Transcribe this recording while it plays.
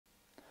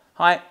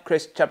Hi,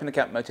 Chris, Chap in the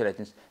Cap,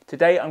 Motolegends.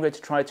 Today I'm going to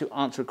try to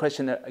answer a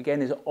question that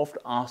again is often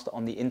asked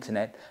on the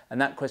internet, and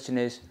that question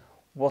is,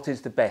 what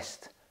is the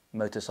best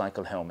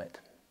motorcycle helmet?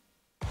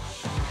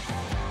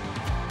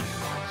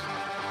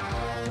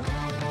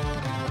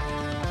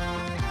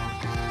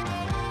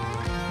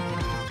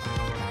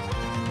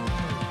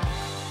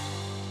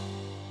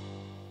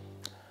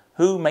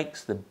 Who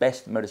makes the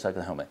best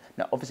motorcycle helmet?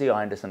 Now obviously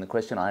I understand the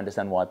question, I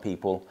understand why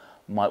people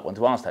might want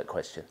to ask that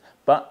question,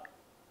 but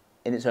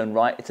in its own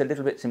right, it's a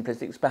little bit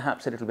simplistic, it's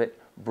perhaps a little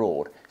bit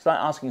broad. It's like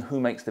asking who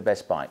makes the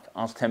best bike.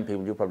 Ask 10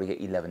 people, you'll probably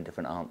get 11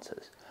 different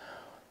answers.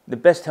 The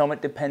best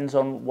helmet depends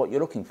on what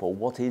you're looking for,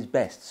 what is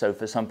best. So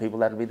for some people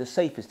that'll be the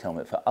safest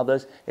helmet, for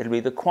others it'll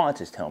be the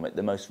quietest helmet,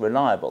 the most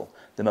reliable,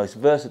 the most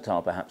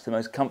versatile perhaps, the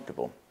most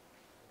comfortable.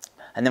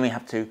 And then we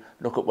have to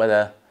look at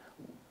whether,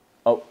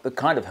 the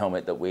kind of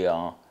helmet that we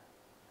are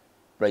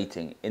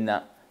rating, in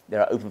that there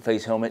are open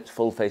face helmets,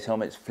 full face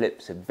helmets,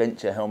 flips,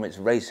 adventure helmets,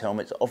 race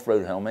helmets,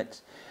 off-road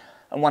helmets.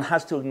 And one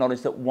has to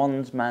acknowledge that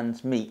one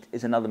man's meat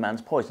is another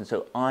man's poison.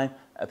 So I'm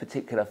a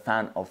particular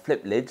fan of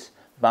flip lids,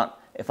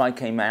 but if I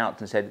came out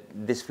and said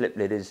this flip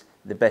lid is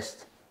the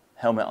best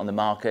helmet on the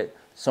market,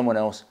 someone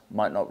else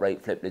might not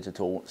rate flip lids at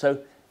all.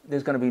 So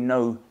there's going to be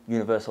no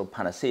universal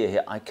panacea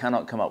here. I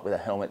cannot come up with a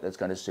helmet that's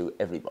going to suit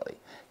everybody.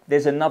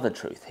 There's another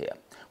truth here,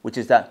 which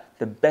is that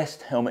the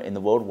best helmet in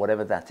the world,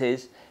 whatever that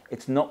is,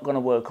 it's not going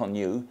to work on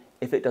you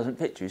if it doesn't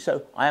fit you.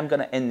 So I am going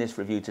to end this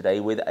review today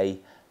with a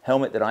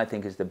helmet that I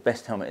think is the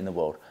best helmet in the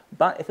world.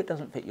 But if it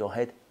doesn't fit your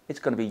head, it's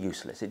going to be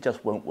useless. It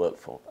just won't work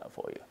for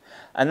you.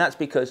 And that's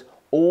because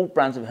all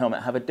brands of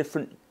helmet have a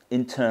different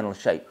internal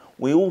shape.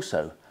 We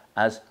also,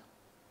 as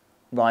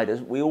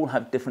riders, we all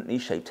have differently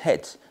shaped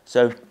heads.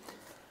 So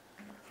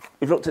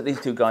we've looked at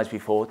these two guys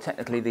before.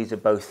 Technically, these are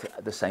both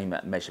the same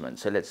measurement.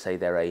 So let's say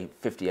they're a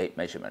 58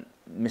 measurement.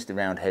 Mr.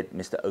 Roundhead,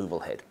 Mr. Oval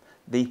Head.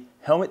 The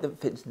helmet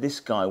that fits this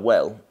guy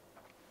well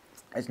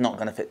is not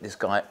going to fit this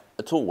guy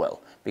at all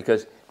well,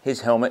 because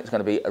his helmet is going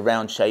to be a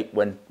round shape.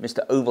 When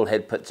Mr.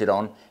 Ovalhead puts it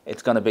on,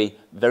 it's going to be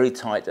very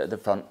tight at the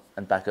front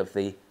and back of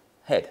the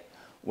head.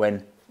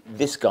 When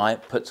this guy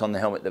puts on the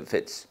helmet that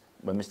fits,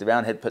 when Mr.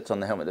 Roundhead puts on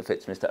the helmet that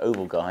fits Mr.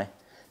 Oval guy,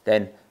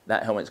 then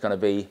that helmet's going to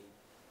be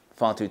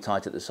far too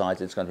tight at the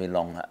sides, it's going to be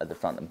long at the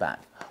front and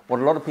back. What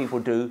a lot of people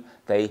do,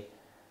 they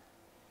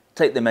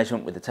take the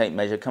measurement with the tape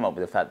measure, come up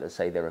with the fact that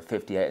say they're a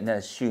 58, and then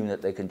assume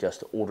that they can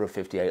just order a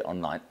 58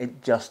 online.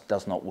 It just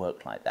does not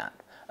work like that,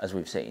 as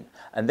we've seen.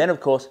 And then of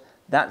course,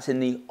 that's in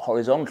the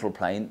horizontal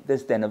plane.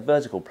 There's then a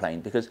vertical plane,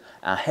 because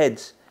our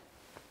heads,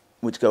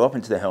 which go up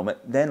into the helmet,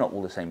 they're not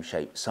all the same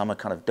shape. Some are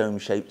kind of dome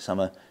shaped, some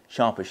are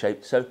sharper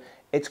shaped. So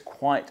it's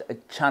quite a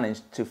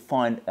challenge to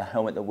find a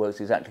helmet that works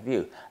exactly for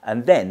you.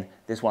 And then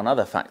there's one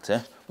other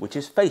factor, which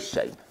is face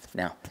shape.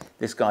 Now,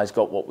 this guy's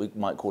got what we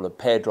might call a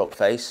pear drop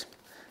face.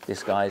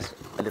 This guy's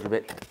a little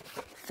bit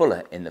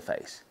fuller in the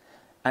face.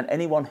 And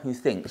anyone who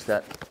thinks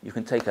that you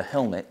can take a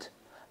helmet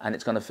and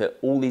it's going to fit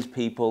all these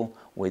people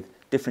with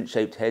different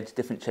shaped heads,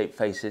 different shaped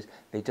faces,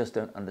 they just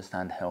don't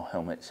understand how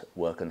helmets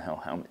work and how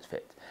helmets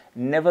fit.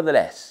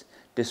 Nevertheless,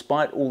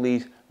 despite all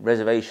these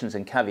reservations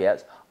and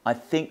caveats, I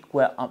think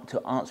we're up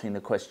to answering the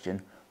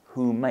question,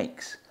 who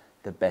makes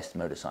the best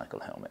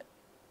motorcycle helmet?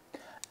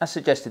 As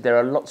suggested, there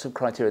are lots of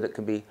criteria that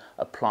can be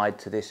applied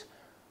to this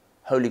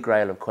holy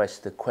grail of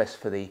quest, the quest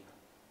for the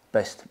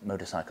best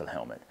motorcycle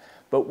helmet.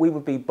 But we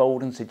would be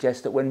bold and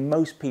suggest that when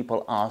most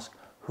people ask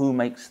who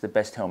makes the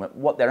best helmet,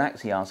 what they're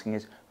actually asking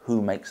is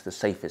who makes the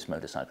safest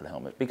motorcycle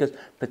helmet, because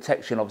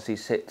protection obviously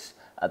sits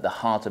at the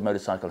heart of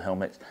motorcycle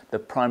helmets. The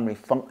primary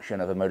function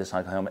of a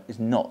motorcycle helmet is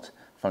not,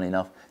 funnily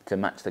enough, to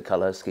match the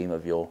colour scheme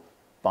of your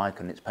bike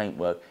and its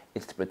paintwork,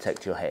 it's to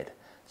protect your head.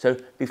 So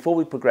before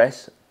we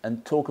progress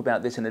and talk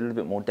about this in a little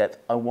bit more depth,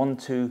 I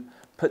want to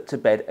put to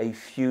bed a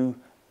few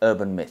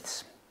urban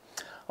myths.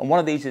 And one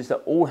of these is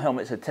that all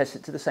helmets are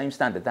tested to the same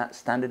standard. That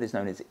standard is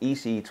known as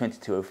ECE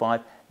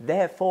 2205.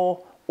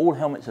 Therefore, all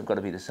helmets have got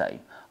to be the same.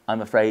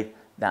 I'm afraid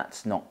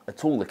that's not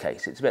at all the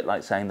case. It's a bit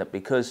like saying that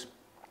because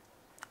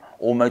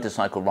all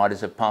motorcycle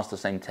riders have passed the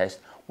same test,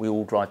 we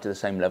all drive to the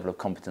same level of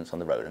competence on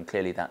the road, and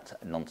clearly that's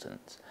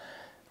nonsense.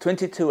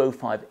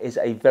 2205 is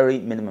a very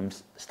minimum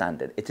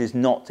standard. It is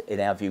not, in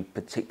our view,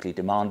 particularly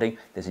demanding.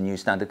 There's a new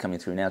standard coming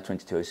through now,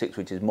 2206,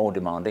 which is more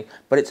demanding,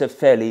 but it's a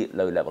fairly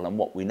low level. And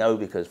what we know,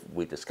 because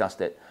we've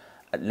discussed it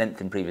at length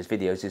in previous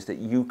videos, is that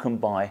you can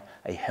buy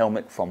a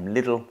helmet from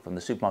Lidl, from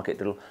the supermarket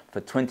Lidl,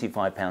 for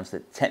 £25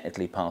 that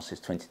technically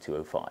passes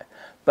 2205.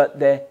 But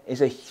there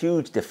is a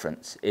huge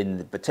difference in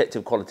the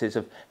protective qualities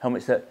of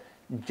helmets that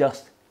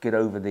just get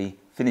over the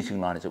finishing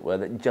line, as it were,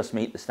 that just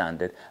meet the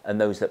standard, and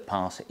those that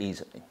pass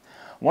easily.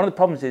 One of the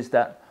problems is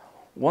that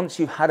once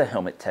you've had a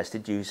helmet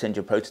tested, you send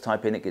your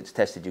prototype in, it gets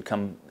tested, it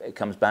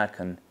comes back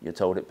and you're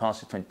told it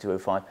passes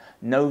 2205,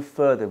 no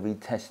further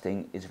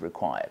retesting is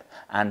required.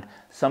 And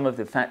some of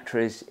the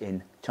factories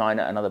in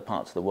China and other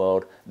parts of the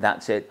world,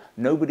 that's it.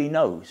 Nobody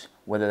knows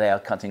whether they are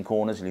cutting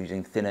corners,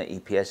 using thinner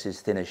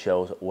EPSs, thinner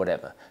shells, or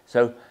whatever.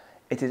 So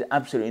it is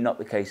absolutely not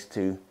the case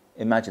to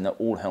imagine that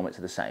all helmets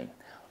are the same.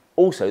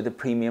 Also, the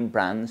premium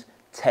brands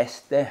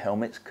test their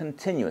helmets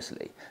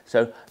continuously.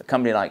 So a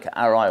company like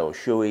Arai or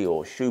Shoei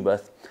or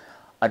Schubert,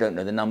 I don't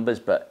know the numbers,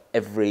 but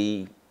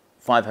every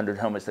 500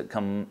 helmets that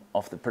come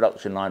off the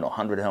production line or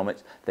 100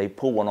 helmets, they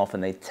pull one off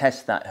and they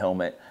test that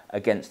helmet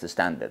against the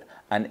standard.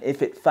 And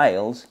if it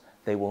fails,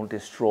 they will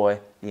destroy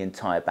the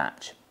entire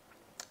batch.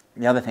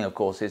 The other thing, of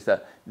course, is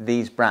that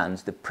these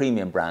brands, the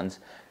premium brands,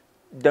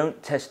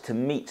 don't test to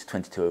meet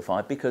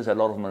 2205 because a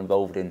lot of them are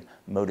involved in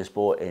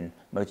motorsport, in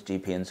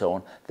MotoGP and so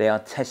on. They are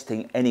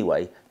testing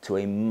anyway to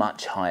a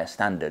much higher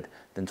standard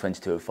than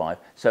 2205.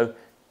 So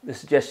the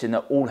suggestion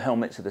that all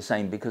helmets are the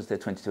same because they're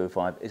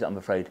 2205 is, I'm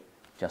afraid,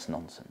 just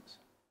nonsense.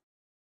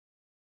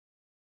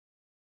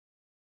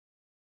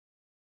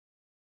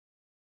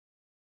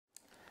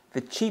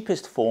 The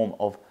cheapest form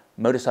of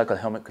motorcycle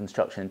helmet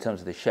construction in terms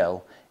of the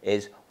shell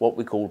is what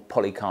we call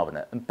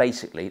polycarbonate, and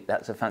basically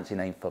that's a fancy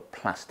name for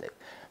plastic.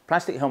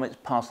 Plastic helmets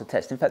pass the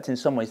test. In fact, in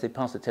some ways they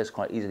pass the test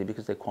quite easily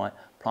because they're quite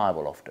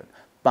pliable often.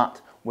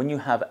 But when you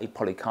have a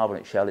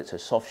polycarbonate shell, it's a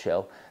soft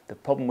shell, the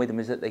problem with them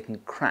is that they can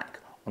crack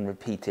on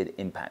repeated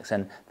impacts,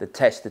 and the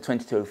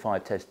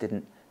 2205 test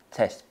didn't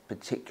test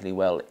particularly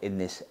well in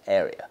this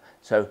area.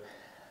 So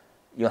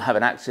you'll have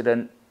an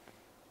accident,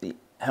 the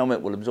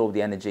helmet will absorb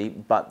the energy,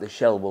 but the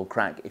shell will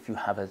crack. If you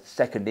have a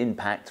second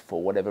impact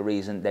for whatever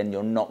reason, then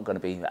you're not going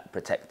to be that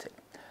protected.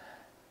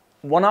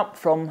 One up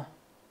from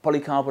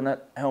polycarbonate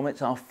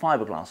helmets are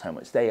fiberglass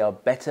helmets. They are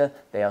better,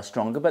 they are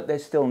stronger, but they're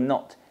still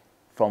not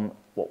from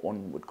what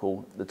one would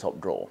call the top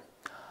drawer.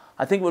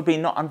 I think it would be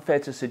not unfair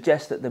to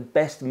suggest that the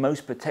best,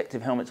 most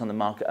protective helmets on the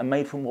market are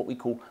made from what we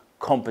call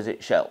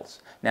composite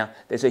shells. Now,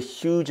 there's a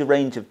huge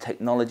range of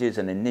technologies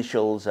and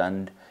initials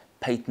and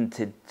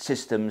patented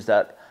systems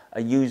that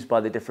are used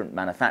by the different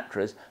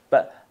manufacturers,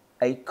 but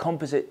a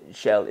composite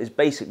shell is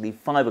basically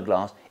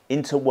fiberglass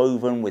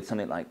interwoven with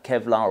something like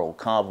Kevlar or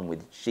carbon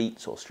with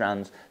sheets or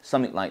strands,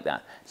 something like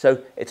that.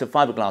 So it's a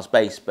fiberglass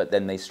base, but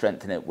then they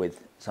strengthen it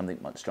with something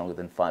much stronger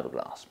than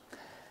fiberglass.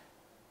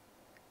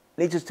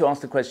 Leads us to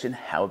ask the question,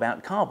 how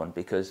about carbon?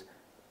 Because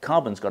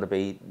carbon's got to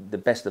be the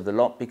best of the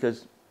lot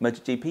because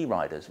MotoGP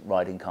riders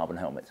ride in carbon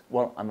helmets.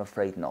 Well, I'm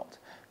afraid not.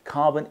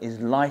 Carbon is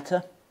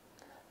lighter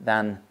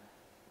than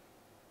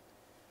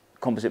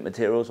composite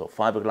materials or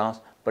fiberglass,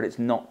 but it's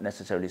not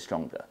necessarily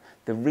stronger.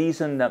 The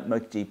reason that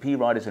MotoGP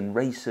riders and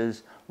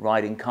racers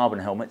ride in carbon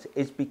helmets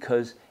is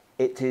because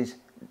it is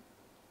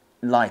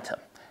lighter.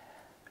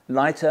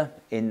 Lighter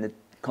in the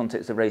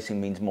context of racing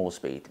means more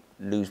speed.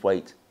 Lose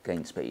weight,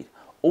 gain speed.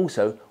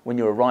 Also, when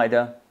you're a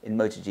rider in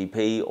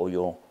MotoGP or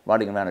you're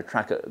riding around a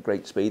track at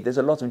great speed, there's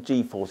a lot of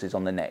G-forces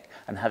on the neck,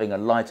 and having a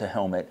lighter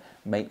helmet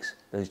makes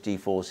those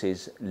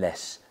G-forces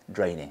less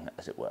draining,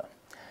 as it were.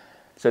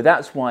 So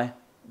that's why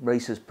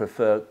racers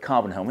prefer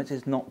carbon helmets.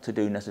 It's not to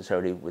do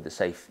necessarily with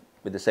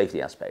the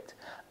safety aspect.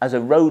 As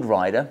a road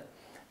rider,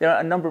 there are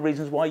a number of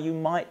reasons why you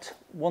might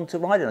want to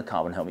ride in a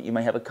carbon helmet. You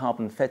may have a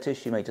carbon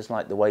fetish, you may just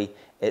like the way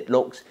it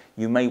looks,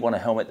 you may want a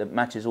helmet that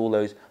matches all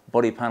those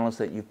body panels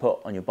that you put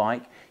on your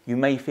bike, you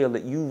may feel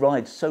that you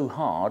ride so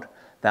hard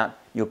that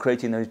you're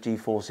creating those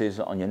G-forces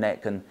on your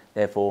neck and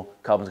therefore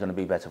carbon's going to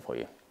be better for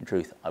you. In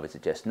truth, I would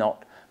suggest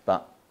not,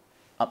 but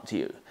up to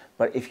you.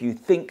 But if you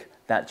think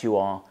that you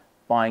are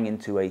buying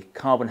into a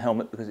carbon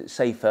helmet because it's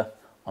safer,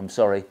 I'm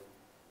sorry,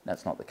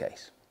 that's not the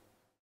case.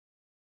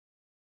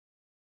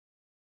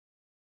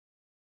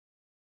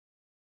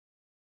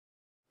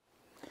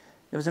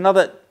 There was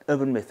another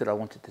urban myth that I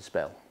wanted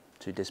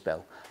to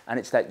dispel, and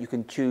it's that you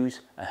can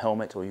choose a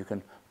helmet or you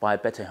can buy a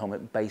better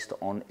helmet based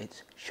on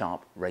its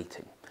Sharp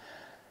rating.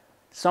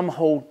 Some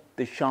hold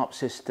the Sharp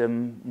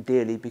system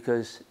dearly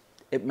because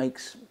it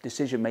makes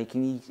decision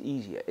making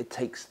easier. It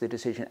takes the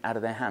decision out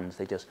of their hands.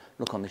 They just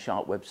look on the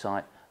Sharp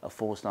website, a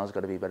 4-star has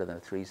got to be better than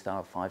a 3-star,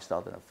 a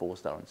 5-star than a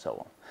 4-star, and so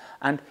on.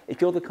 And if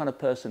you're the kind of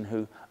person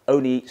who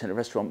only eats in a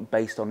restaurant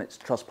based on its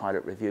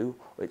Trustpilot review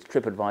or its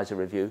TripAdvisor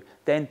review,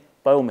 then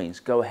by all means,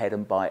 go ahead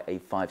and buy a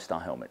 5-star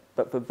helmet.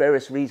 But for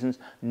various reasons,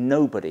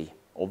 nobody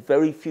or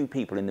very few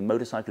people in the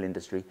motorcycle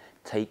industry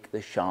take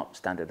the Sharp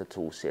standard at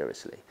all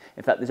seriously.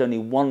 In fact, there's only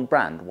one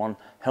brand, one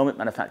helmet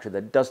manufacturer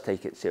that does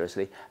take it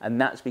seriously, and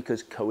that's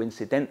because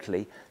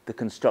coincidentally, the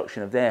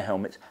construction of their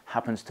helmets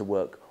happens to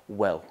work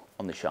well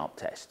on the Sharp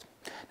test.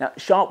 Now,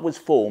 Sharp was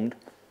formed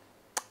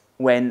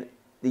when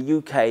the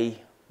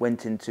UK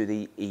went into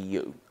the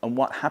EU. And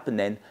what happened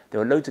then,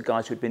 there were loads of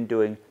guys who had been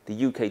doing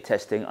the UK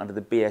testing under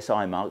the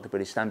BSI mark, the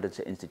British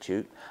Standards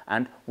Institute.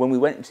 And when we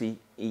went into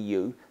the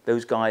EU,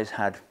 those guys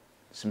had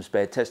some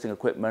spare testing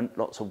equipment,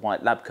 lots of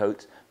white lab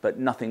coats, but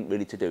nothing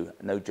really to do,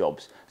 no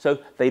jobs. So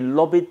they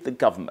lobbied the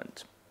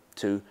government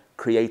to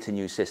create a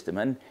new system.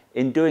 And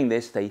in doing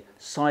this, they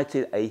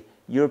cited a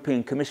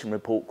European Commission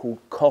report called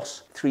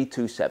COS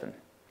 327.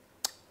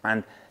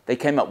 And they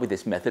came up with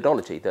this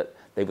methodology that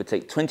they would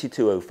take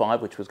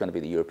 2205, which was going to be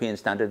the European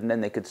standard, and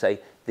then they could say,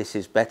 this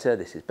is better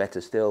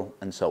still,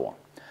 and so on.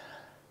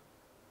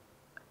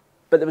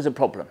 But there was a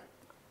problem.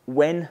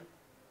 When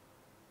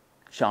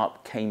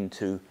Sharp came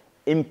to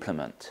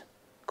implement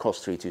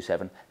COS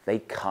 327, they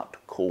cut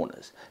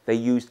corners. They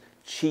used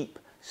cheap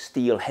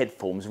steel head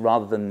forms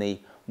rather than the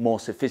more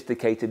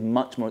sophisticated,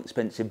 much more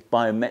expensive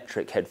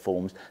biometric head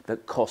forms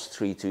that Cost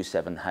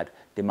 327 had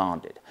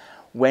demanded.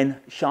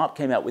 When Sharp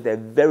came out with their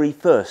very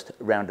first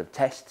round of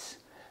tests,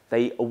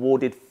 they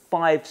awarded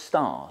 5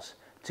 stars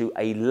to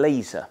a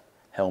laser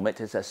helmet.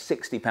 It's a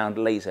 £60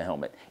 laser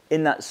helmet.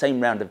 In that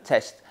same round of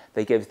tests,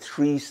 they gave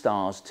 3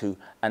 stars to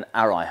an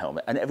Arai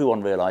helmet, and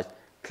everyone realised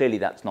clearly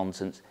that's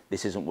nonsense,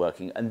 this isn't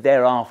working. And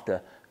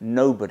thereafter,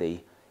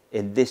 nobody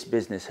in this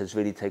business has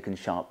really taken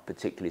Sharp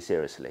particularly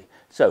seriously.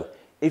 So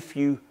if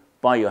you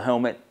buy your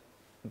helmet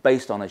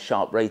based on a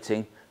Sharp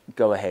rating,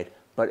 go ahead,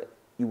 but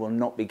you will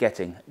not be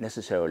getting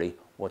necessarily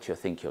what you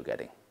think you're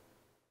getting.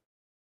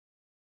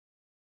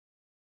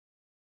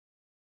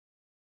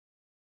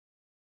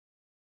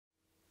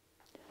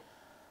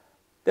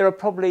 There are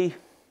probably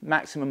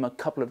maximum a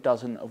couple of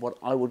dozen of what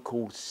I would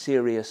call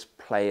serious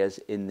players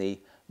in the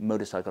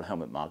motorcycle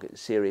helmet market,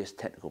 serious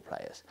technical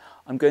players.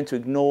 I'm going to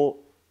ignore,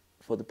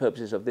 for the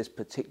purposes of this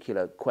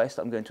particular quest,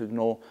 I'm going to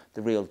ignore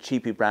the real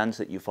cheapy brands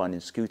that you find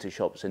in scooter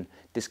shops and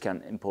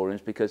discount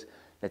emporiums, because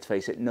let's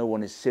face it, no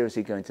one is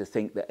seriously going to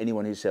think that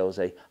anyone who sells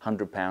a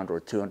 £100 or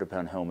a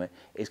 £200 helmet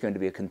is going to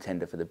be a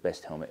contender for the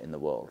best helmet in the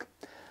world.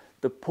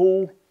 The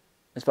pool,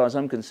 as far as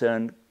I'm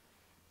concerned,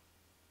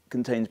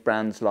 contains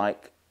brands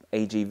like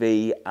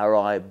AGV,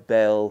 Arai,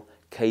 Bell,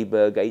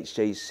 K-Berg,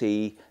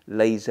 HJC,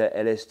 Laser,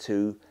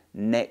 LS2,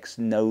 Nex,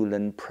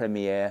 Nolan,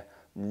 Premier,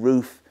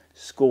 Roof,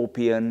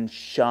 Scorpion,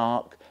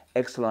 Shark,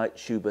 Exolite,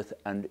 Schubert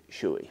and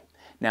Shoei.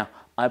 Now,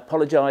 I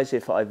apologise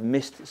if I've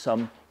missed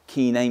some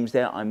key names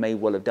there. I may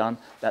well have done.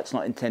 That's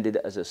not intended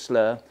as a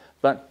slur,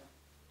 but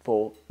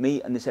for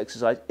me and this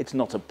exercise, it's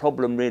not a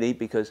problem really,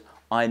 because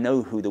I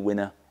know who the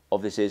winner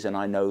of this is, and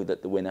I know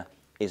that the winner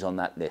is on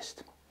that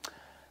list.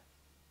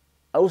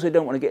 I also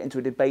don't want to get into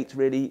a debate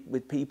really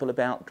with people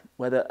about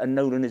whether a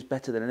Nolan is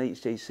better than an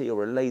HJC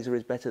or a Laser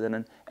is better than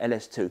an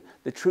LS2.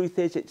 The truth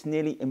is it's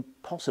nearly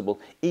impossible,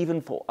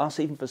 even for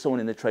us, even for someone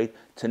in the trade,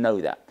 to know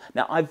that.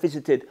 Now, I've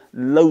visited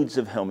loads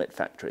of helmet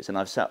factories and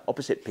I've sat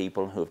opposite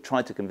people who have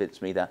tried to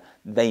convince me that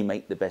they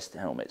make the best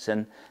helmets,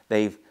 and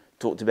they've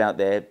talked about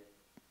their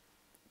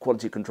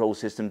quality control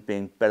systems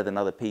being better than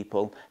other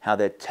people, how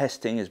their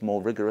testing is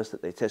more rigorous,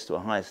 that they test to a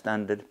higher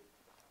standard.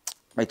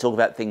 They talk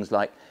about things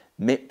like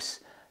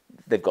MIPS.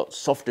 They've got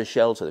softer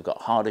shells, so they've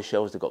got harder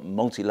shells, they've got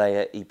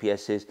multi-layer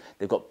EPSs,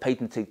 they've got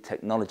patented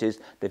technologies,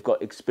 they've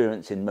got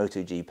experience in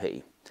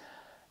MotoGP.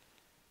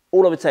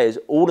 All I would say is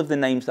all of the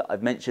names that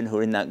I've mentioned who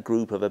are in that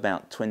group of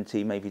about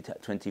 20, maybe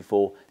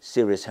 24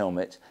 serious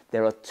helmets,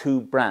 there are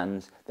 2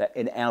 brands that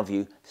in our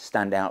view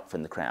stand out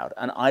from the crowd.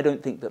 And I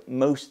don't think that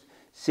most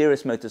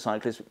serious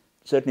motorcyclists,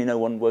 certainly no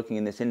one working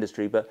in this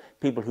industry, but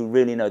people who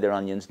really know their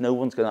onions, no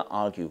one's going to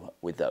argue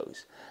with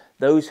those.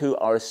 Those who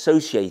are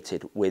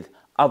associated with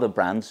other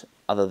brands,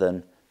 other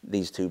than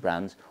these 2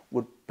 brands,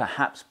 would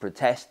perhaps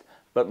protest,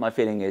 but my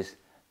feeling is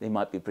they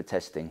might be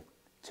protesting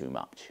too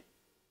much.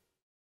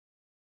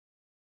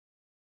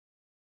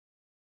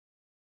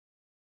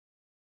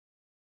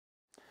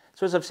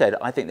 So as I've said,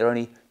 I think there are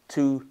only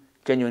 2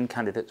 genuine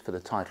candidates for the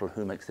title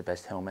who makes the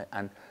best helmet,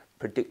 and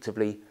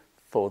predictably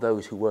for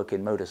those who work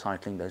in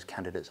motorcycling, those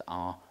candidates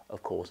are,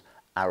 of course,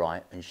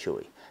 Arai and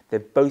Shoei.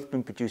 They've both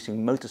been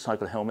producing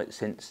motorcycle helmets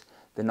since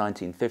the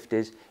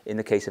 1950s. In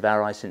the case of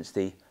Arai, since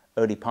the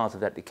early part of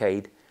that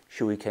decade.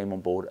 Shoei came on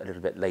board a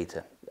little bit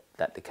later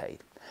that decade.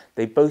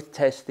 They both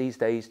test these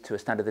days to a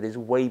standard that is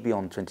way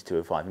beyond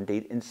 2205.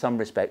 Indeed, in some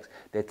respects,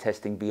 they're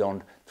testing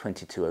beyond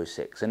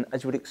 2206. And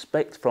as you would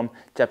expect from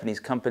Japanese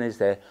companies,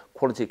 their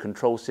quality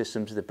control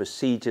systems, the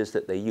procedures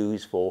that they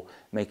use for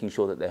making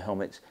sure that their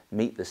helmets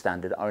meet the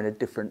standard are in a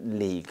different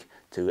league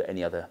to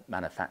any other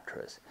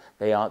manufacturers.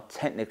 They are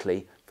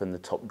technically from the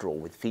top drawer,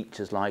 with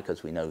features like,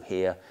 as we know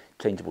here,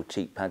 changeable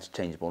cheek pads,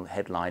 changeable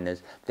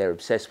headliners. They're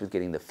obsessed with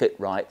getting the fit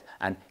right,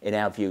 and in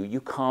our view, you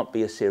can't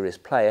be a serious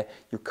player,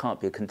 you can't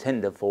be a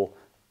contender for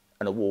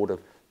an award of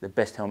the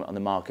best helmet on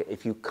the market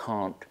if you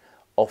can't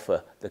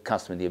offer the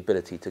customer the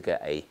ability to get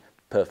a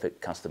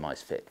perfect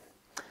customized fit.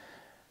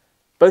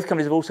 Both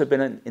companies have also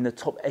been in the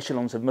top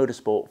echelons of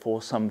motorsport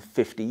for some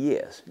 50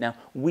 years. Now,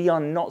 we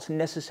are not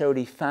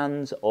necessarily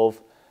fans of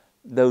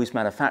those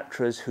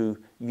manufacturers who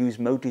use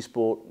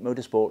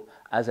motorsport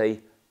as a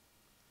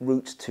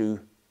route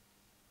to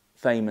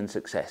fame and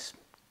success.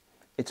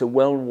 It's a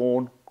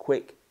well-worn,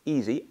 quick,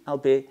 easy,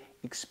 albeit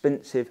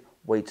expensive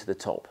way to the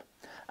top.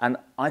 And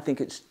I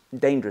think it's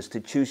dangerous to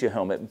choose your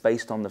helmet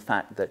based on the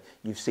fact that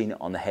you've seen it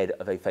on the head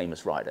of a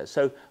famous rider.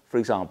 So, for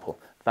example,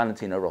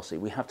 Valentino Rossi.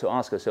 We have to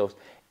ask ourselves,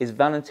 is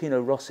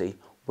Valentino Rossi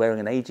wearing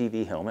an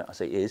AGV helmet? I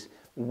say is.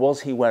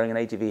 Was he wearing an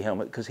AGV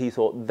helmet because he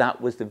thought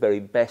that was the very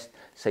best,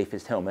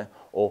 safest helmet?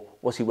 Or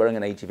was he wearing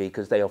an AGV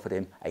because they offered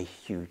him a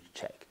huge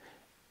check?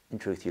 In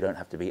truth, you don't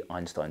have to be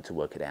Einstein to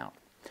work it out.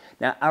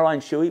 Now, Arai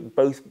and Shoei,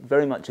 both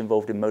very much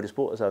involved in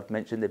motorsport. As I've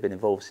mentioned, they've been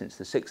involved since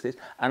the 60s.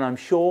 And I'm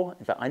sure,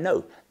 in fact, I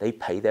know, they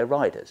pay their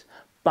riders.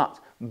 But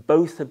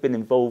both have been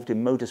involved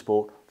in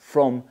motorsport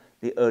from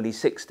the early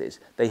 60s.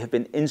 They have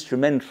been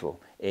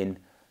instrumental in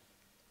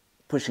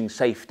pushing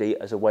safety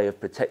as a way of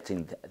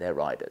protecting their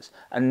riders.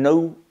 And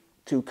no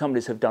two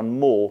companies have done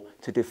more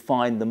to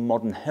define the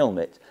modern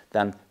helmet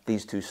than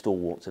these two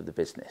stalwarts of the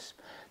business.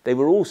 They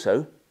were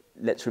also,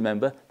 let's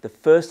remember, the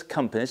first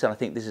companies, and I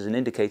think this is an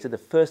indicator, the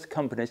first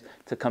companies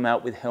to come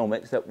out with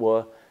helmets that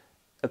were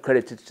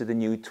accredited to the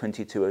new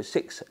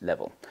 2206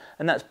 level.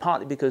 And that's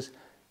partly because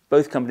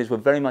both companies were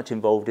very much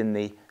involved in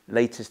the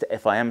latest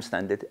FIM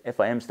standard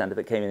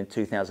that came in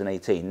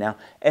 2018. Now,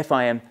 that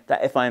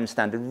FIM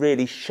standard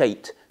really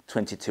shaped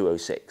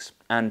 2206,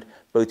 and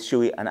both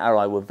Shoei and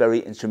Arai were very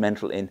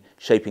instrumental in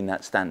shaping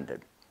that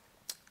standard.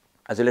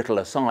 As a little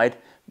aside,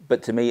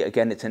 but to me,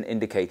 again, it's an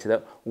indicator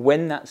that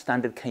when that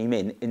standard came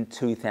in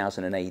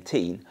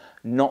 2018,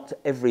 not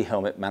every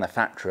helmet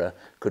manufacturer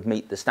could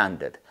meet the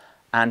standard.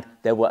 And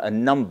there were a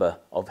number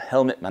of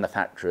helmet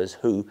manufacturers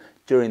who,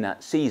 during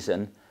that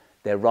season,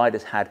 their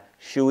riders had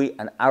Shoei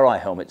and Arai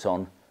helmets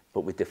on,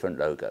 but with different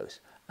logos.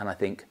 And I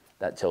think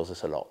that tells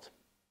us a lot.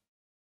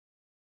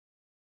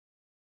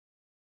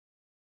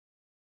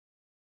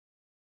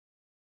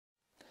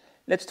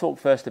 Let's talk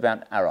first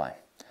about Arai.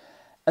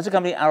 As a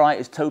company, Arai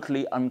is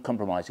totally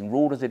uncompromising,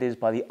 ruled as it is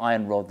by the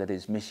iron rod that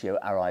is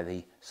Michio Arai,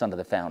 the son of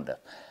the founder.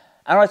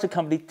 Arai as a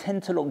company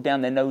tend to look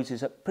down their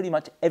noses at pretty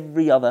much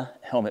every other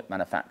helmet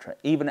manufacturer,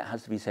 even it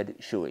has to be said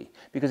Shoei,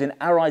 because in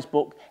Arai's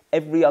book,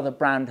 every other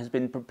brand has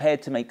been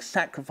prepared to make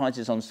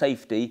sacrifices on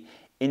safety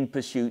in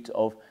pursuit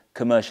of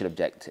commercial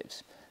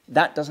objectives.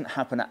 That doesn't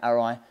happen at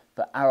Arai,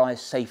 but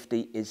Arai's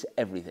safety is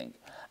everything.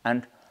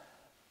 And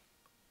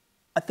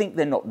I think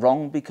they're not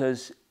wrong,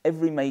 because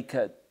every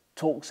maker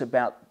talks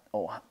about,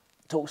 or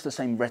talks the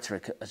same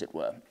rhetoric, as it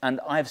were.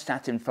 And I've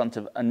sat in front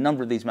of a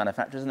number of these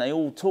manufacturers, and they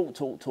all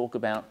talk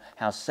about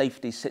how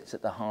safety sits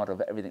at the heart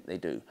of everything they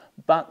do.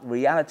 But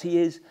reality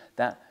is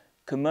that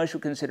commercial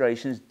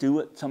considerations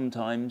do at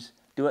times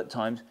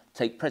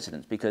take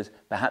precedence, because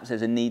perhaps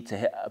there's a need to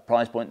hit a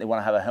price point. They want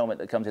to have a helmet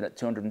that comes in at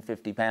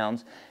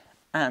 £250.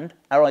 And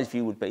Arai's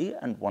view would be,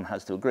 and one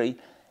has to agree,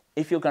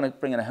 if you're going to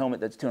bring in a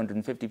helmet that's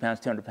 £250,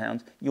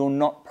 £200, you're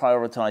not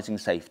prioritising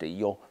safety,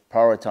 you're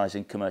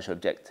prioritising commercial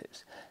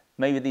objectives.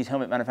 Maybe these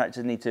helmet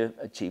manufacturers need to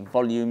achieve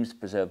volumes,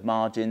 preserve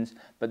margins,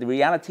 but the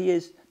reality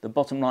is, the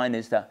bottom line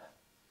is that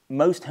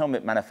most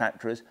helmet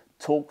manufacturers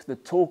talk the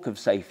talk of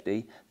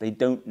safety, they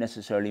don't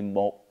necessarily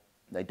walk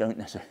the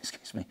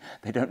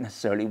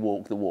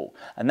walk.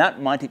 And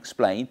that might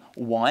explain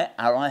why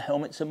Arai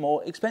helmets are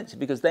more expensive,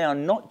 because they are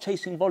not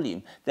chasing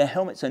volume. Their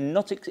helmets are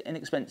not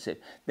inexpensive.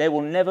 There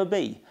will never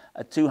be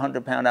a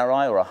 £200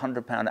 Arai or a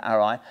 £100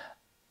 Arai.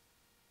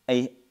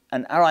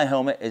 An Arai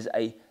helmet is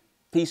a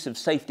piece of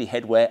safety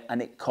headwear,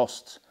 and it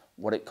costs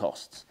what it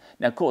costs.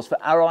 Now, of course, for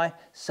Arai,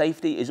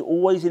 safety is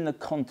always in the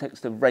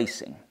context of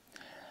racing.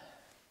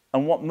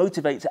 And what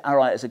motivates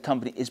Arai as a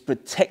company is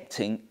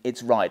protecting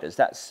its riders.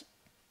 That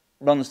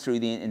runs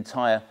through the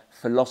entire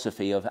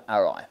philosophy of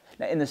Arai.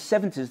 Now, in the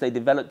 70s, they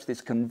developed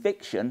this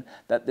conviction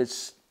that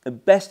the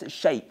best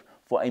shape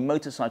for a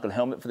motorcycle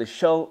helmet, for the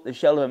shell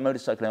of a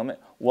motorcycle helmet,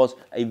 was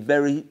a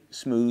very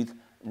smooth,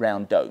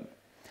 round dome.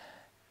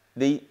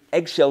 The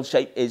eggshell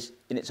shape is,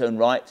 in its own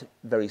right,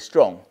 very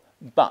strong,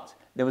 but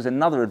there was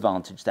another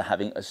advantage to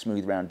having a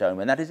smooth round dome,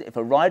 and that is if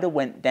a rider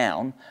went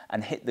down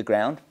and hit the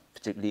ground,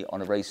 particularly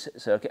on a race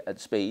circuit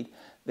at speed,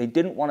 they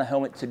didn't want a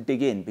helmet to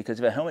dig in, because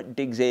if a helmet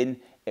digs in,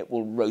 it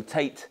will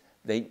rotate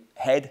the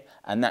head,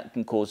 and that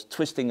can cause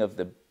twisting of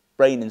the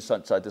brain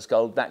inside the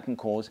skull. That can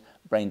cause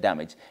brain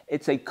damage.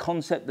 It's a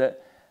concept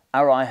that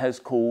Arai has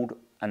called,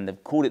 and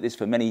they've called it this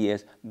for many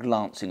years,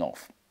 glancing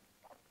off.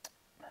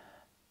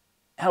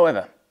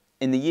 However,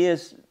 in the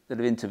years that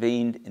have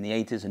intervened, in the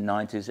 80s and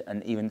 90s,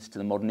 and even to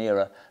the modern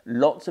era,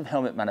 lots of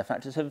helmet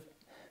manufacturers have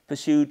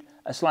pursued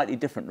a slightly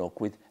different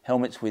look, with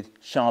helmets with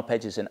sharp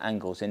edges and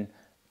angles, in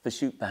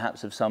pursuit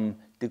perhaps of some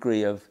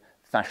degree of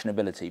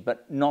fashionability,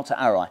 but not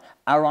Arai.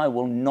 Arai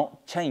will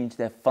not change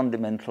their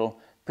fundamental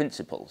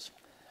principles.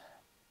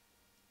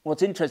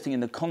 What's interesting in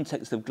the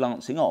context of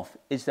glancing off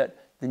is that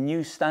the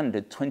new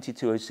standard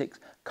 2206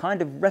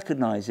 kind of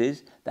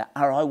recognises that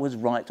Arai was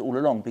right all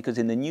along, because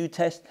in the new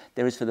test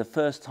there is for the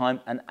first time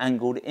an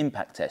angled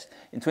impact test.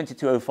 In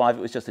 2205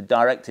 it was just a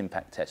direct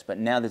impact test, but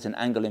now there's an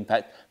angle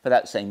impact for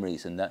that same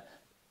reason, that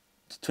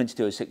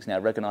 2206 now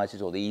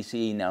recognises, or the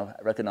ECE now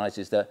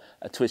recognises, that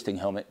a twisting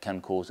helmet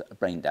can cause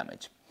brain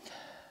damage.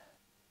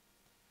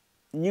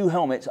 New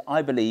helmets,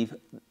 I believe,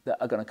 that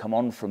are going to come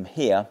on from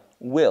here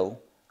will,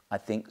 I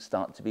think,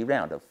 start to be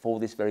rounder for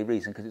this very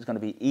reason, because it's going to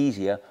be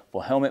easier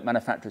for helmet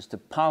manufacturers to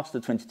pass the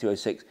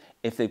 2206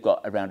 if they've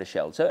got a rounder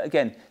shell. So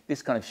again,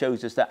 this kind of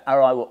shows us that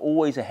Arai were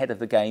always ahead of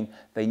the game.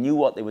 They knew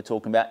what they were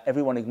talking about.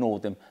 Everyone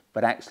ignored them,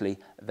 but actually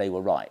they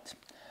were right.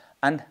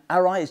 And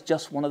Arai is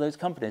just one of those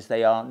companies.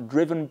 They are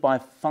driven by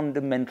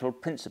fundamental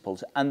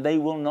principles, and they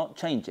will not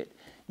change it.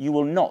 You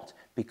will not,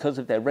 because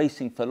of their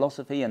racing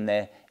philosophy and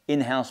their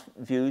in-house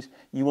views,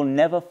 you will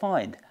never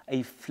find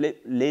a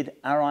flip lid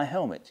Arai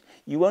helmet.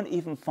 You won't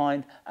even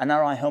find an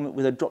Arai helmet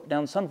with a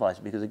drop-down sun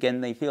visor, because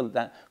again they feel that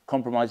that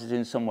compromises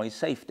in some way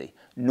safety.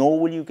 Nor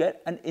will you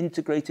get an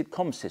integrated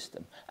comm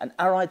system. And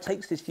Arai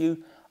takes this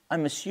view,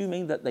 I'm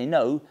assuming that they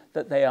know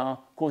that they are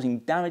causing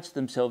damage to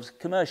themselves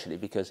commercially,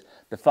 because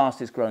the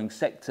fastest growing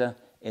sector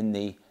in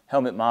the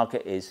helmet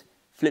market is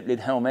flip lid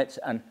helmets,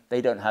 and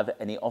they don't have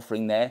any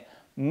offering there.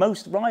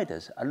 Most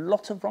riders, a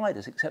lot of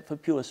riders, except for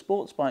pure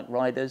sports bike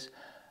riders,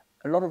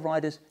 a lot of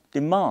riders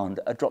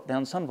demand a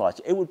drop-down sun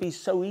visor. It would be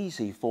so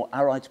easy for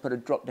Arai to put a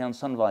drop-down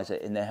sun visor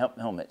in their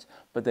helmets,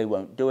 but they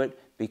won't do it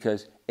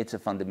because it's a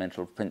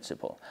fundamental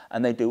principle.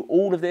 And they do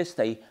all of this,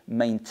 they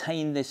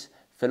maintain this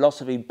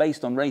philosophy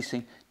based on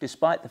racing,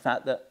 despite the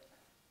fact that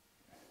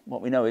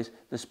what we know is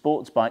the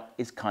sports bike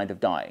is kind of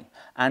dying.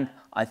 And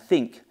I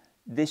think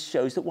this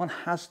shows that one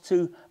has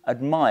to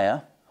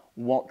admire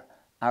what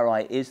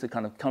Arai is, the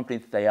kind of company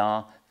that they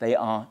are. They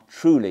are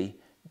truly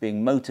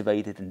being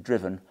motivated and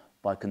driven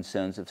by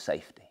concerns of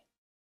safety.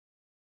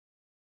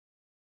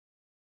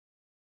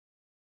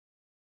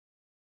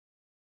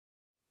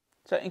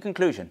 So in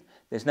conclusion,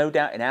 there's no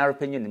doubt in our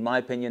opinion, in my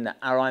opinion,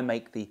 that Arai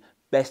make the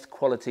best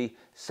quality,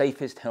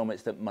 safest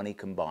helmets that money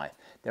can buy.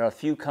 There are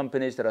few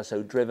companies that are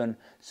so driven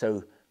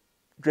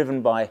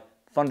by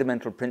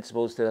fundamental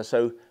principles, that are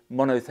so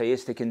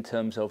monotheistic in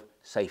terms of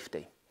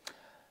safety.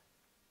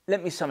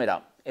 Let me sum it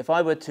up. If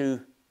I were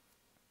to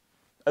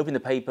open the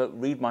paper,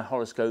 read my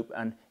horoscope,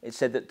 and it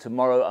said that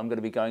tomorrow I'm going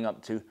to be going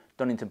up to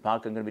Donington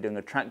Park, I'm going to be doing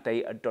a track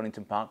day at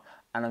Donington Park,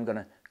 and I'm going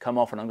to come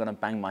off and I'm going to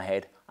bang my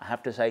head, I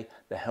have to say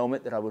the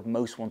helmet that I would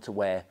most want to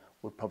wear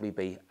would probably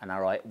be an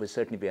Arai. It would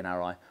certainly be an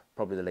Arai,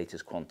 probably the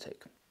latest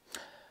Quantic.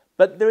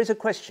 But there is a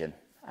question.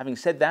 Having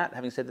said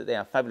that they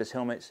are fabulous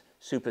helmets,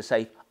 super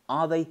safe,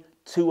 are they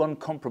too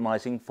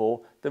uncompromising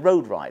for the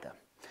road rider?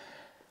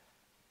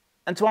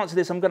 And to answer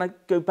this, I'm going to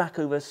go back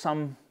over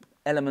some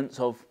elements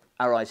of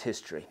Arai's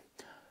history.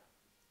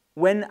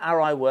 When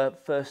Arai were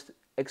first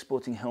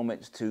exporting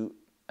helmets to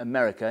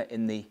America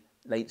in the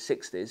late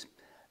 60s,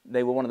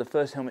 they were one of the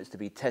first helmets to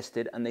be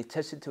tested, and they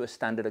tested to a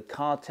standard, a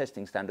car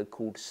testing standard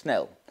called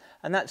Snell.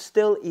 And that's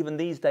still, even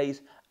these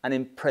days, an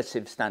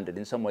impressive standard,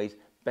 in some ways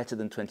better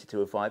than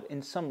 2205,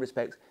 in some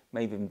respects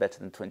maybe even better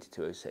than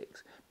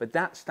 2206. But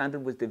that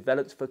standard was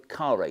developed for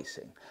car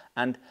racing,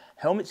 and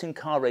helmets in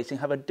car racing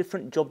have a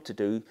different job to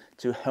do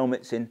to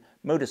helmets in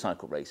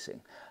motorcycle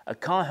racing. A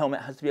car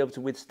helmet has to be able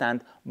to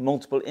withstand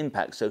multiple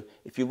impacts, so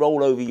if you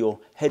roll over, your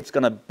head's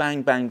going to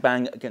bang, bang,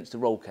 bang against the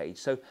roll cage.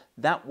 So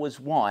that was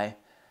why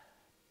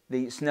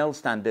the Snell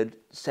standard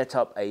set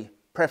up a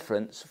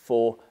preference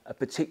for a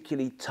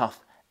particularly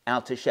tough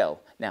outer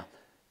shell. Now,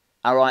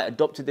 Arai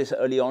adopted this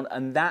early on,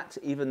 and that,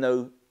 even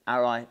though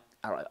Arai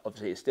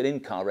obviously is still in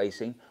car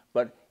racing,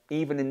 but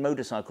even in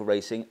motorcycle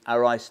racing,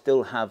 Arai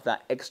still have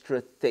that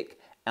extra thick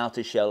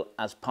outer shell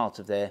as part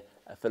of their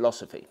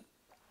philosophy.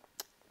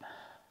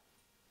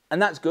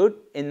 And that's good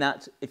in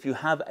that if you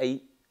have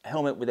a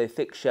helmet with a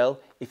thick shell,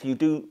 if you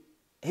do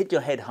hit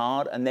your head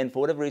hard and then for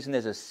whatever reason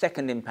there's a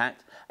second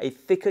impact, a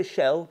thicker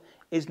shell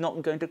is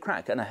not going to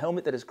crack, and a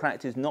helmet that is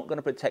cracked is not going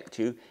to protect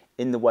you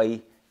in the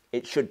way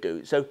it should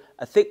do. So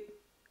a thick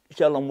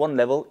shell on one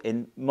level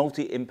in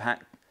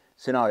multi-impact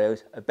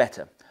scenarios are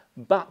better.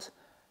 But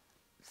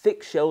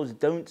thick shells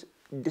don't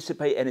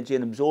dissipate energy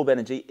and absorb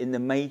energy in the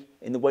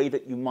way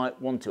that you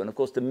might want to. And of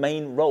course the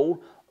main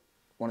role,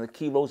 one of the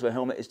key roles of a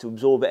helmet, is to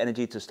absorb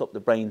energy to stop the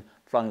brain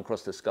flying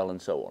across the skull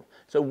and so on.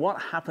 So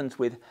what happens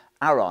with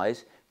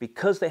Arai's,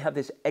 because they have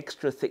this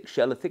extra thick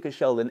shell, a thicker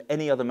shell than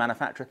any other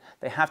manufacturer,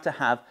 they have to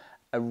have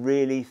a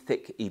really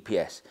thick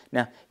EPS.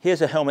 Now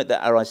here's a helmet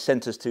that Arai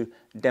sent us to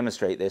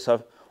demonstrate this. I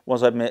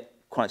admit,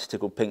 quite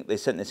tickled pink. They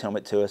sent this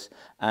helmet to us,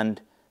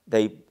 and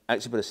they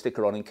actually put a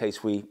sticker on in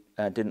case we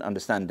didn't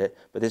understand it.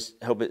 But this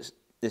helmet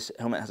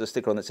has a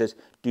sticker on that says,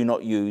 "Do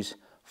not use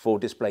for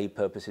display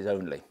purposes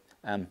only."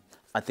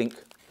 I think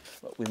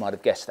we might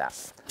have guessed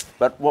that.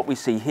 But what we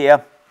see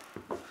here,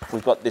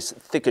 we've got this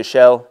thicker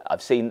shell.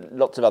 I've seen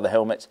lots of other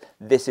helmets.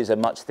 This is a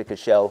much thicker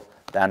shell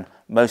than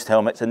most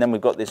helmets. And then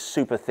we've got this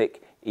super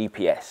thick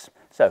EPS.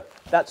 So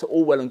that's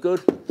all well and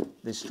good.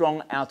 The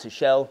strong outer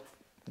shell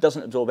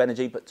doesn't absorb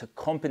energy, but to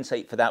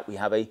compensate for that, we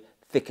have a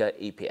thicker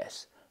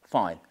EPS.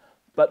 Fine.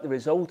 But the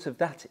result of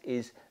that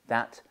is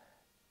that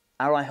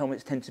Arai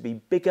helmets tend to be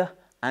bigger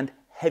and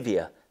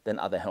heavier than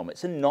other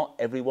helmets, and not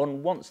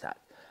everyone wants that.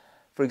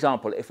 For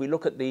example, if we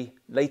look at the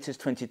latest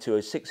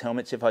 2206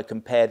 helmets, if I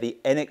compare the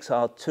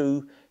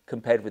NXR2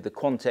 compared with the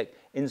Quantic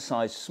in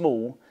size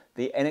small,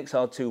 the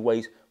NXR2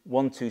 weighs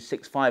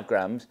 1265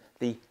 grams,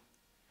 the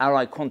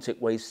Arai Quantic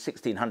weighs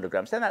 1600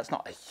 grams. Now that's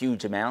not a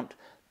huge amount.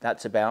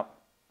 That's about,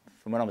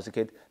 from when I was a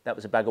kid, that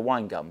was a bag of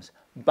wine gums.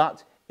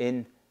 But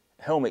in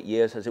helmet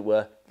years, as it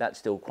were, that's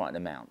still quite an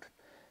amount.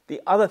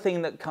 The other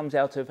thing that comes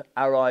out of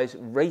Arai's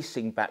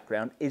racing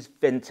background is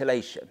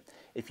ventilation.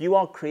 If you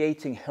are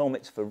creating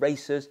helmets for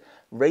racers,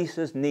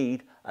 racers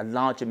need a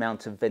large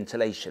amount of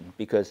ventilation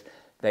because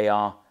they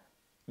are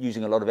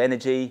using a lot of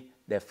energy,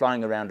 they're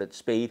flying around at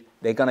speed,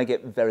 they're going to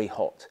get very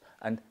hot.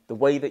 And the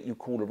way that you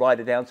cool a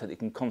rider down so that you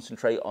can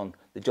concentrate on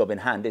the job in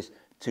hand is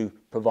to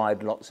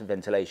provide lots of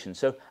ventilation.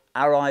 So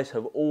Arai's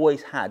have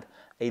always had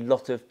a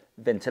lot of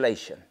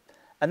ventilation.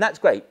 And that's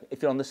great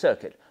if you're on the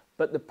circuit.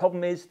 But the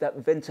problem is that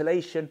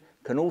ventilation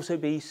can also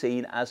be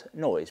seen as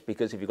noise,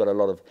 because if you've got a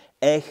lot of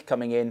air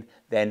coming in,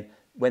 then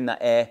when that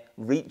air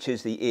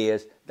reaches the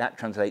ears, that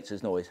translates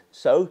as noise.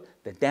 So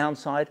the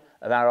downside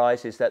of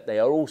Arais is that they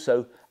are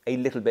also a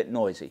little bit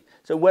noisy.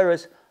 So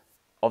whereas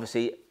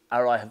obviously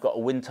Arai have got a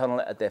wind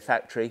tunnel at their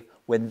factory,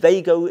 when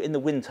they go in the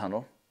wind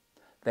tunnel,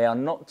 they are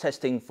not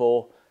testing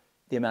for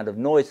the amount of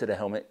noise that a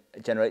helmet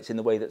generates in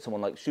the way that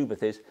someone like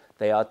Schubert is.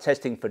 They are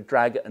testing for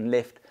drag and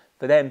lift.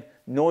 For them,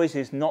 noise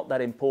is not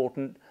that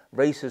important.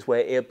 Racers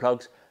wear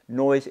earplugs.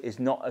 Noise is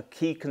not a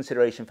key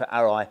consideration for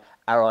Arai.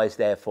 Arais,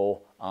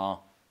 therefore, are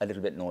a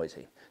little bit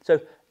noisy.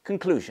 So,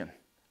 conclusion.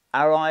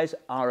 Arais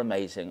are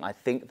amazing. I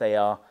think they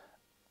are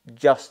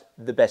just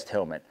the best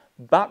helmet.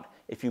 But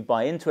if you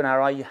buy into an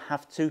Arai, you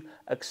have to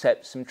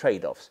accept some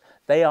trade-offs.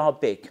 They are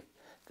big,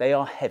 they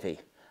are heavy,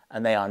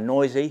 and they are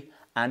noisy,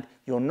 and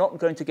you're not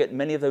going to get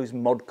many of those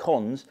mod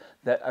cons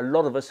that a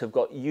lot of us have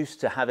got used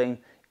to having: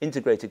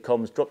 integrated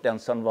comms, drop-down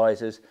sun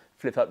visors,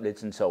 flip-up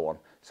lids, and so on.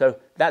 So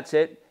that's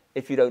it.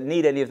 If you don't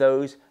need any of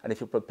those, and if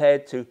you're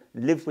prepared to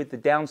live with the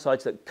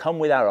downsides that come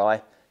with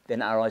Arai, then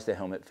Arai's the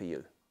helmet for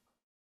you.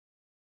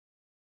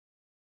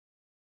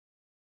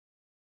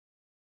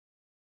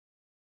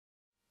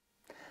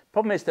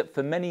 Problem is that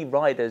for many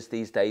riders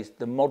these days,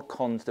 the mod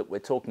cons that we're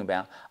talking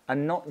about are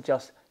not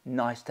just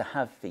nice to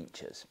have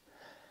features.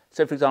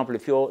 So for example,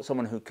 if you're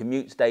someone who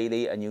commutes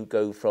daily and you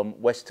go from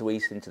west to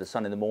east into the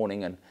sun in the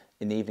morning, and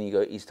in the evening you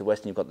go east to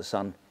west and you've got the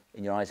sun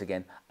in your eyes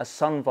again, a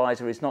sun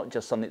visor is not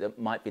just something that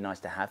might be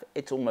nice to have,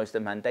 it's almost a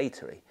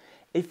mandatory.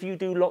 If you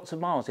do lots of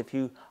miles, if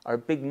you are a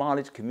big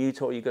mileage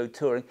commuter or you go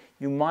touring,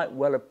 you might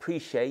well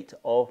appreciate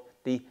of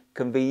the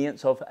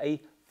convenience of a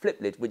flip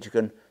lid, which you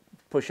can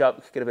push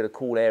up, get a bit of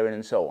cool air in,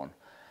 and so on.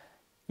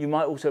 You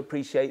might also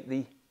appreciate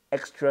the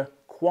extra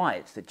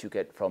quiets that you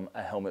get from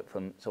a helmet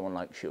from someone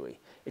like Shoei.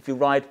 If you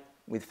ride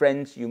with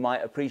friends, you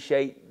might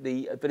appreciate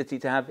the ability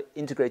to have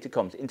integrated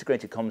comms.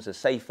 Integrated comms are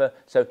safer,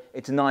 so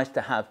it's nice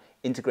to have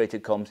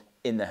integrated comms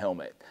in the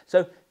helmet.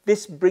 So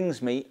this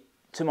brings me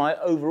to my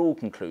overall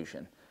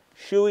conclusion.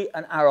 Shoei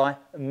and Arai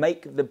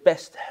make the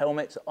best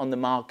helmets on the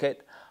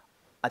market.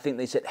 I think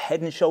they sit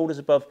head and shoulders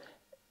above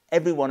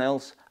everyone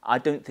else. I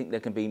don't think there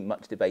can be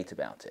much debate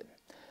about it.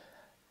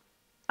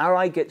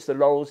 Arai gets the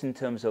laurels in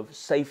terms of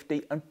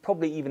safety and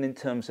probably even in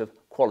terms of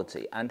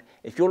quality. And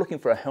if you're looking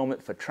for a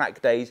helmet for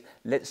track days,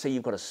 let's say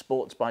you've got a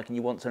sports bike and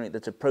you want something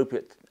that's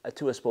appropriate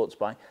to a sports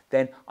bike,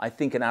 then I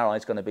think an Arai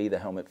is going to be the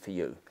helmet for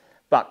you.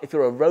 But if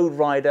you're a road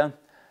rider,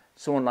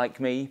 someone like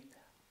me,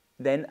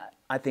 then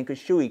I think a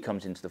Shoei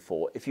comes into the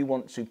fore. If you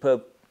want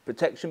superb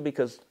protection,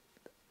 because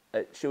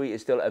Shoei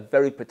is still a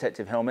very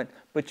protective helmet,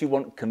 but you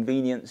want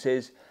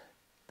conveniences,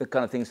 the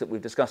kind of things that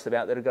we've discussed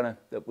about that are going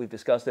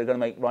to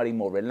make riding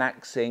more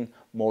relaxing,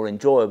 more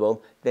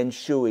enjoyable, then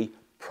Shoei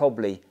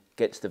probably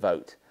gets the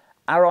vote.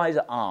 Arai's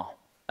are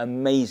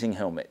amazing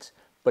helmets,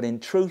 but in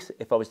truth,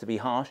 if I was to be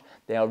harsh,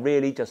 they are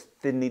really just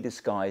thinly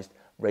disguised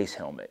race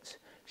helmets.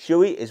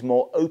 Shoei is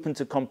more open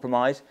to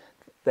compromise.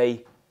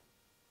 They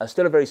are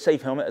still a very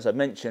safe helmet, as I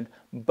mentioned,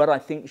 but I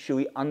think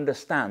Shoei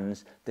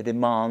understands the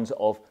demands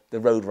of the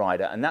road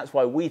rider, and that's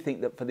why we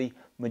think that for the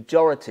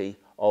majority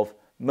of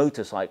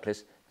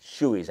motorcyclists,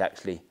 Shoei is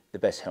actually the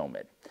best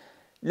helmet.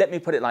 Let me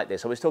put it like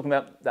this. I was talking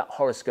about that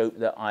horoscope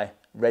that I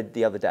read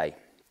the other day.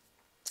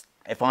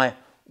 If I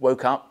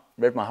woke up,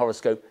 read my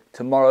horoscope,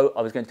 tomorrow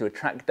I was going to do a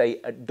track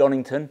day at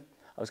Donington,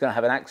 I was going to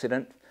have an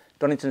accident.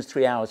 Donington's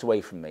 3 hours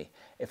away from me.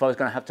 If I was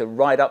going to have to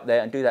ride up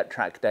there and do that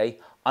track day,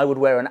 I would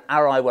wear an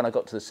Arai when I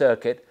got to the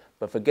circuit,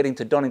 but for getting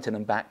to Donington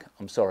and back,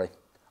 I'm sorry,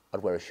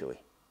 I'd wear a Shoei.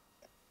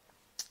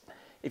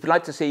 If you'd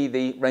like to see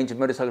the range of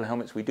motorcycle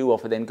helmets we do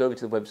offer, then go over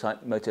to the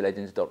website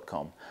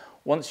motolegends.com.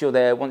 Once you're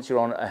there, once you're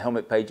on a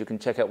helmet page, you can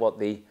check out what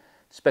the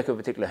spec of a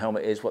particular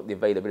helmet is, what the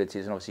availability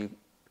is, and obviously,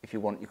 if you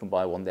want, you can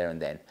buy one there and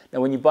then.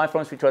 Now, when you buy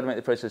from us, we try to make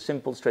the process as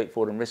simple,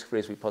 straightforward, and risk-free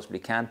as we possibly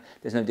can.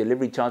 There's no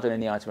delivery charge on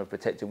any item of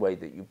protected weight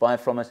that you buy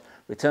from us.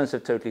 Returns are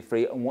totally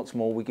free, and what's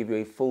more, we give you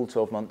a full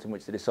 12 months in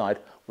which to decide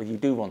whether you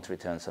do want to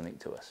return something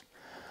to us.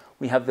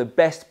 We have the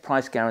best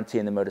price guarantee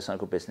in the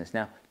motorcycle business.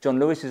 Now, John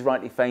Lewis is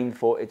rightly famed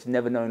for its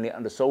never knowingly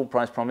undersold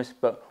price promise,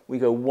 but we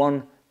go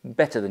one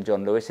better than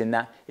John Lewis in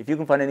that if you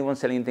can find anyone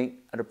selling anything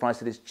at a price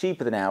that is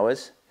cheaper than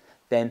ours,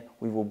 then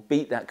we will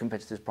beat that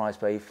competitor's price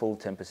by a full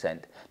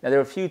 10%. Now, there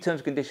are a few terms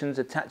and conditions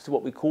attached to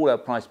what we call our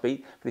price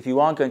beat, but if you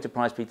are going to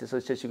price beat us, I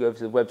suggest you go over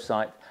to the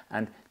website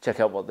and check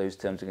out what those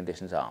terms and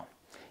conditions are.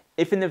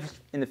 If in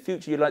the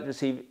future you'd like to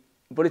receive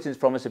bulletins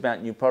from us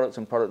about new products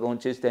and product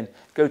launches, then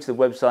go to the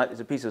website. There's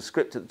a piece of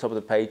script at the top of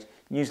the page,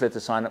 newsletter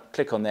sign up,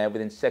 click on there.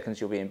 Within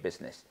seconds, you'll be in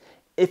business.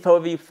 If,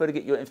 however, you prefer to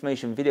get your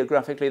information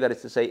videographically, that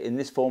is to say in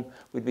this form,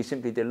 we'd be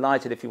simply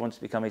delighted if you want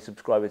to become a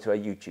subscriber to our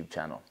YouTube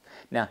channel.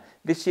 Now,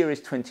 this year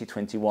is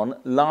 2021.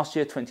 Last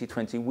year,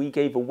 2020, we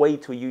gave away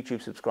to a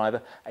YouTube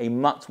subscriber a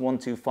Mutt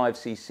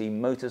 125cc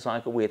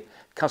motorcycle. We had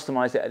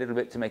customized it a little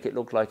bit to make it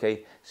look like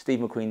a Steve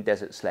McQueen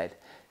desert sled.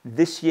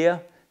 This year,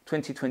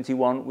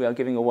 2021, we are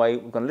giving away,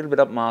 we've gone a little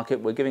bit up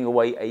market, we're giving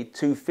away a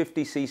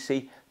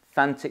 250cc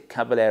Fantic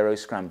Caballero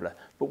Scrambler,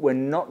 but we're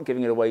not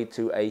giving it away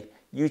to a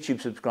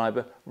YouTube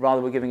subscriber,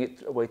 rather we're giving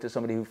it away to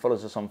somebody who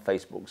follows us on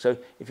Facebook. So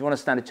if you want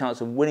to stand a chance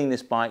of winning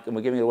this bike, and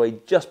we're giving it away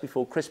just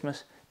before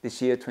Christmas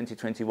this year,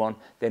 2021,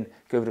 then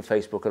go over to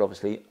Facebook and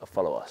obviously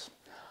follow us.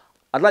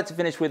 I'd like to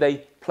finish with a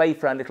play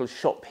for our little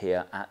shop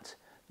here at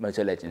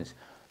Motolegends.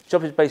 The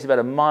shop is based about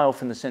a mile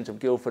from the centre of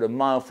Guildford, a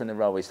mile from the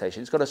railway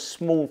station. It's got a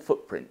small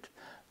footprint,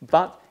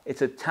 but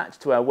it's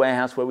attached to our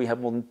warehouse where we have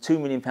more than £2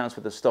 million worth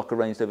of stock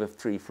arranged over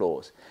 3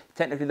 floors.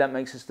 Technically that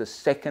makes us the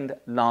second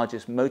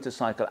largest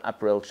motorcycle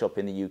apparel shop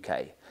in the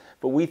UK.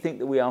 But we think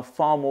that we are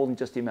far more than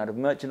just the amount of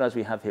merchandise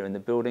we have here in the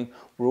building.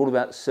 We're all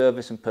about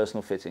service and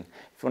personal fitting.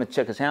 If you want to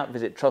check us out,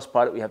 visit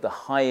Trustpilot. We have the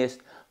highest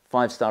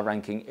 5-star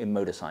ranking in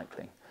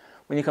motorcycling.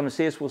 When you come and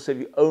see us, we'll serve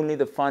you only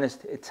the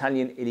finest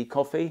Italian illy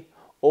coffee,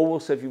 or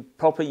we'll serve you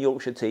proper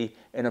Yorkshire tea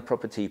in a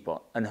proper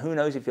teapot. And who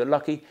knows, if you're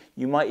lucky,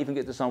 you might even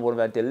get to sample one of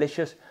our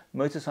delicious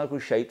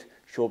motorcycle-shaped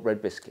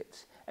shortbread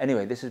biscuits.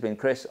 Anyway, this has been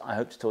Chris. I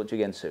hope to talk to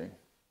you again soon.